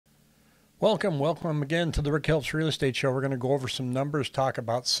Welcome again to the Rick Helps Real Estate Show. We're going to go over some numbers, talk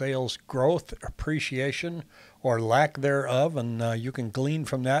about sales growth, appreciation, or lack thereof, and you can glean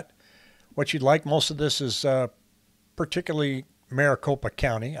from that what you'd like. Most of this is particularly Maricopa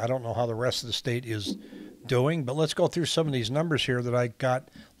County. I don't know how the rest of the state is doing, but let's go through some of these numbers here that I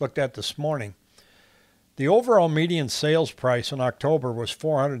looked at this morning. The overall median sales price in October was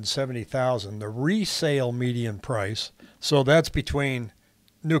 $470,000. The resale median price, so that's between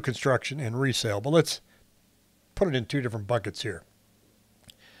new construction and resale, but let's put it in two different buckets here.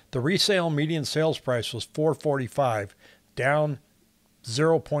 The resale median sales price was $445,000, down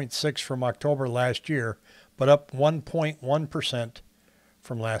 0.6 from October last year, but up 1.1%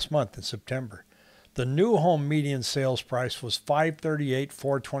 from last month in September. The new home median sales price was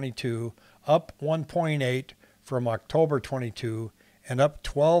 $538,422, up 1.8 from October 22 and up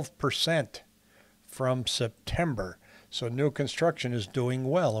 12% from September. So new construction is doing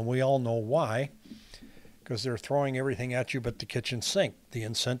well, and we all know why, because they're throwing everything at you but the kitchen sink. The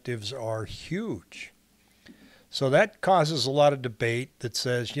incentives are huge. So that causes a lot of debate that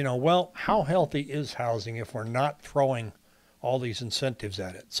says, well, how healthy is housing if we're not throwing all these incentives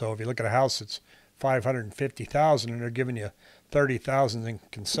at it? So if you look at a house that's $550,000 and they're giving you $30,000 in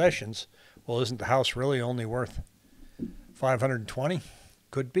concessions, well, isn't the house really only worth $520,000?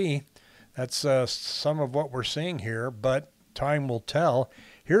 Could be. That's some of what we're seeing here, but time will tell.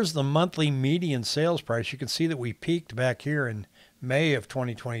 Here's the monthly median sales price. You can see that we peaked back here in May of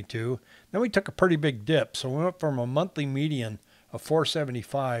 2022. Then we took a pretty big dip. So we went from a monthly median of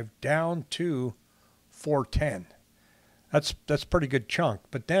 $475 down to $410. That's a pretty good chunk.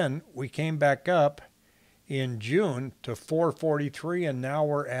 But then we came back up in June to $443, and now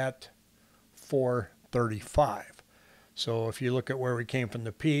we're at $435. So if you look at where we came from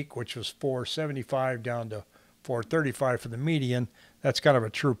the peak, which was $475 down to $435 for the median, that's kind of a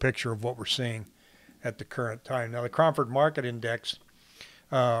true picture of what we're seeing at the current time. Now, the Cromford Market Index,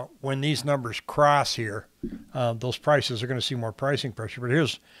 when these numbers cross here, those prices are going to see more pricing pressure. But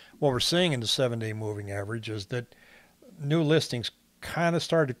here's what we're seeing in the 7-day moving average is that new listings kind of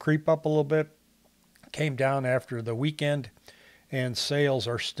started to creep up a little bit, came down after the weekend, and sales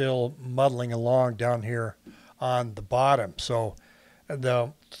are still muddling along down here on the bottom. So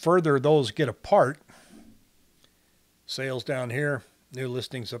the further those get apart, sales down here, new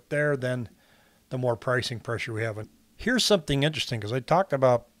listings up there, then the more pricing pressure we have. And here's something interesting, because I talked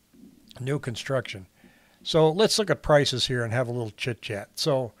about new construction. So let's look at prices here and have a little chit chat.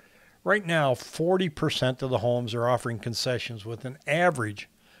 So right now, 40% of the homes are offering concessions with an average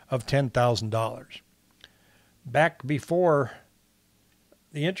of $10,000. Back before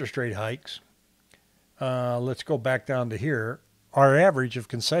the interest rate hikes, let's go back down to here. Our average of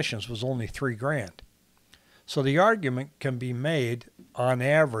concessions was only $3,000. So the argument can be made on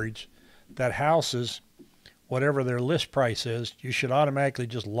average that houses, whatever their list price is, you should automatically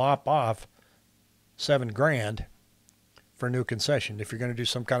just lop off $7,000 for new concession if you're going to do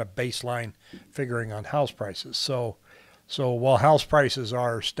some kind of baseline figuring on house prices. So while house prices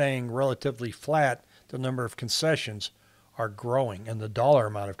are staying relatively flat, the number of concessions are growing and the dollar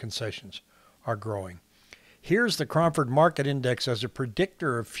amount of concessions are growing. Here's the Cromford Market Index as a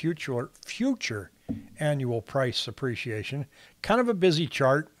predictor of future annual price appreciation. Kind of a busy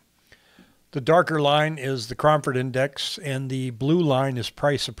chart. The darker line is the Cromford Index, and the blue line is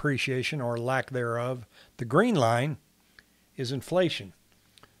price appreciation or lack thereof. The green line is inflation.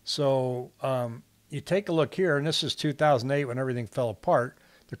 So you take a look here, and this is 2008 when everything fell apart.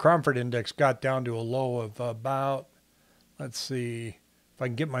 The Cromford Index got down to a low of about, let's see if I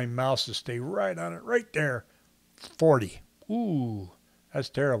can get my mouse to stay right on it, right there, 40. Ooh, that's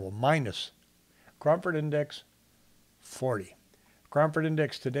terrible. Minus. Cromford Index, 40. Cromford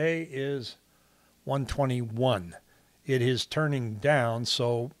Index today is 121. It is turning down,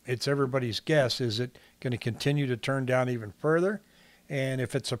 so it's everybody's guess. Is it going to continue to turn down even further? And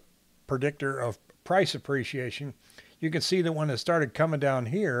if it's a predictor of price appreciation, you can see that when it started coming down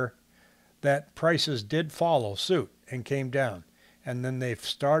here, that prices did follow suit and came down. And then they've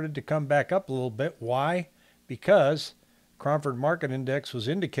started to come back up a little bit. Why? Because Cromford Market Index was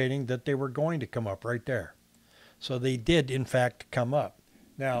indicating that they were going to come up right there. So they did, in fact, come up.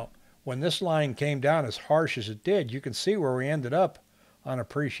 Now, when this line came down as harsh as it did, you can see where we ended up on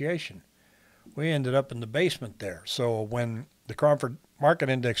appreciation. We ended up in the basement there. So when the Cromford Market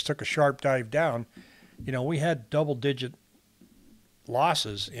Index took a sharp dive down, we had double-digit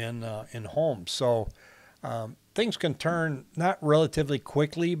losses in homes. So things can turn not relatively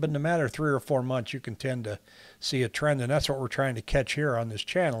quickly, but no matter 3 or 4 months, you can tend to see a trend. And that's what we're trying to catch here on this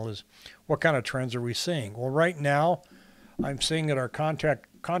channel is what kind of trends are we seeing? Well, right now, I'm seeing that our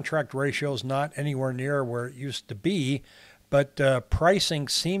contract contract ratio is not anywhere near where it used to be, but pricing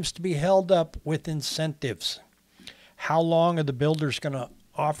seems to be held up with incentives. How long are the builders going to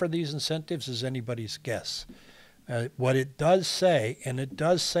offer these incentives is anybody's guess. What it does say, and it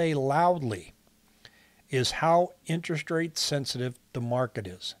does say loudly, is how interest rate sensitive the market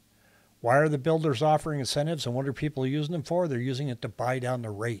is. Why are the builders offering incentives, and what are people using them for? They're using it to buy down the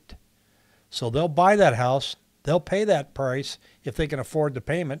rate. So they'll buy that house, they'll pay that price if they can afford the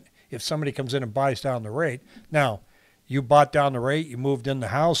payment, if somebody comes in and buys down the rate. Now, you bought down the rate, you moved in the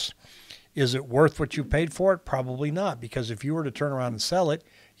house. Is it worth what you paid for it? Probably not, because if you were to turn around and sell it,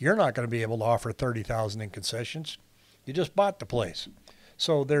 you're not going to be able to offer $30,000 in concessions. You just bought the place.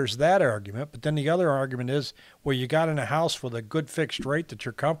 So there's that argument. But then the other argument is, well, you got in a house with a good fixed rate that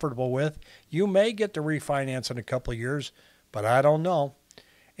you're comfortable with. You may get to refinance in a couple of years, but I don't know.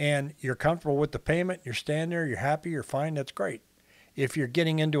 And you're comfortable with the payment, you're staying there, you're happy, you're fine, that's great. If you're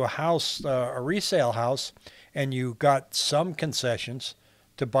getting into a house, a resale house, and you got some concessions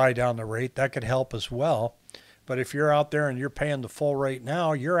to buy down the rate, that could help as well. But if you're out there and you're paying the full rate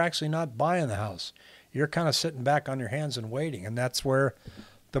now, you're actually not buying the house. You're kind of sitting back on your hands and waiting, and that's where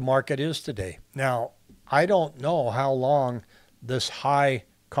the market is today. Now, I don't know how long this high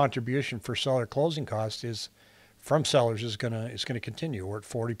contribution for seller closing costs is from sellers is going to continue. We're at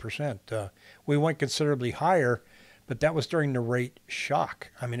 40%. We went considerably higher, but that was during the rate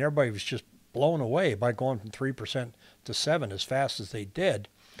shock. I mean, everybody was just blown away by going from 3% to 7% as fast as they did.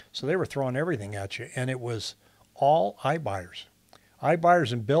 So they were throwing everything at you, and it was all iBuyers.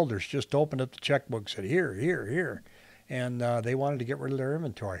 iBuyers and builders just opened up the checkbook and said, here, here, here. And they wanted to get rid of their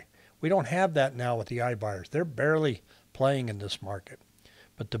inventory. We don't have that now with the iBuyers. They're barely playing in this market.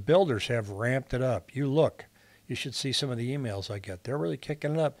 But the builders have ramped it up. You look. You should see some of the emails I get. They're really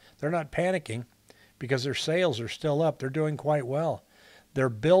kicking it up. They're not panicking because their sales are still up. They're doing quite well. They're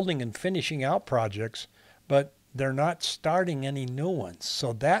building and finishing out projects, but they're not starting any new ones.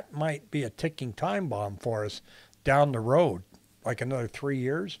 So that might be a ticking time bomb for us down the road. Like another 3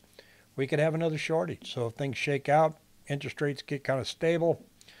 years, we could have another shortage. So if things shake out, interest rates get kind of stable,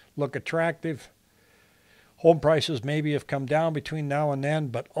 look attractive, home prices maybe have come down between now and then,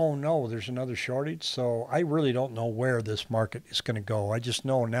 but oh no, there's another shortage. So I really don't know where this market is going to go. I just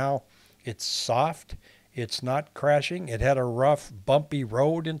know now it's soft. It's not crashing. It had a rough, bumpy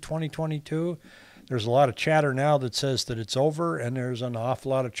road in 2022. There's a lot of chatter now that says that it's over, and there's an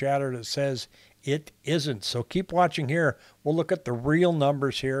awful lot of chatter that says it isn't. So keep watching here. We'll look at the real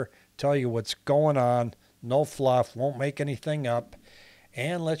numbers here, tell you what's going on. No fluff, won't make anything up.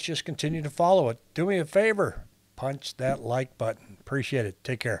 And let's just continue to follow it. Do me a favor, punch that like button. Appreciate it.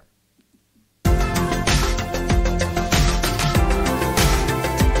 Take care.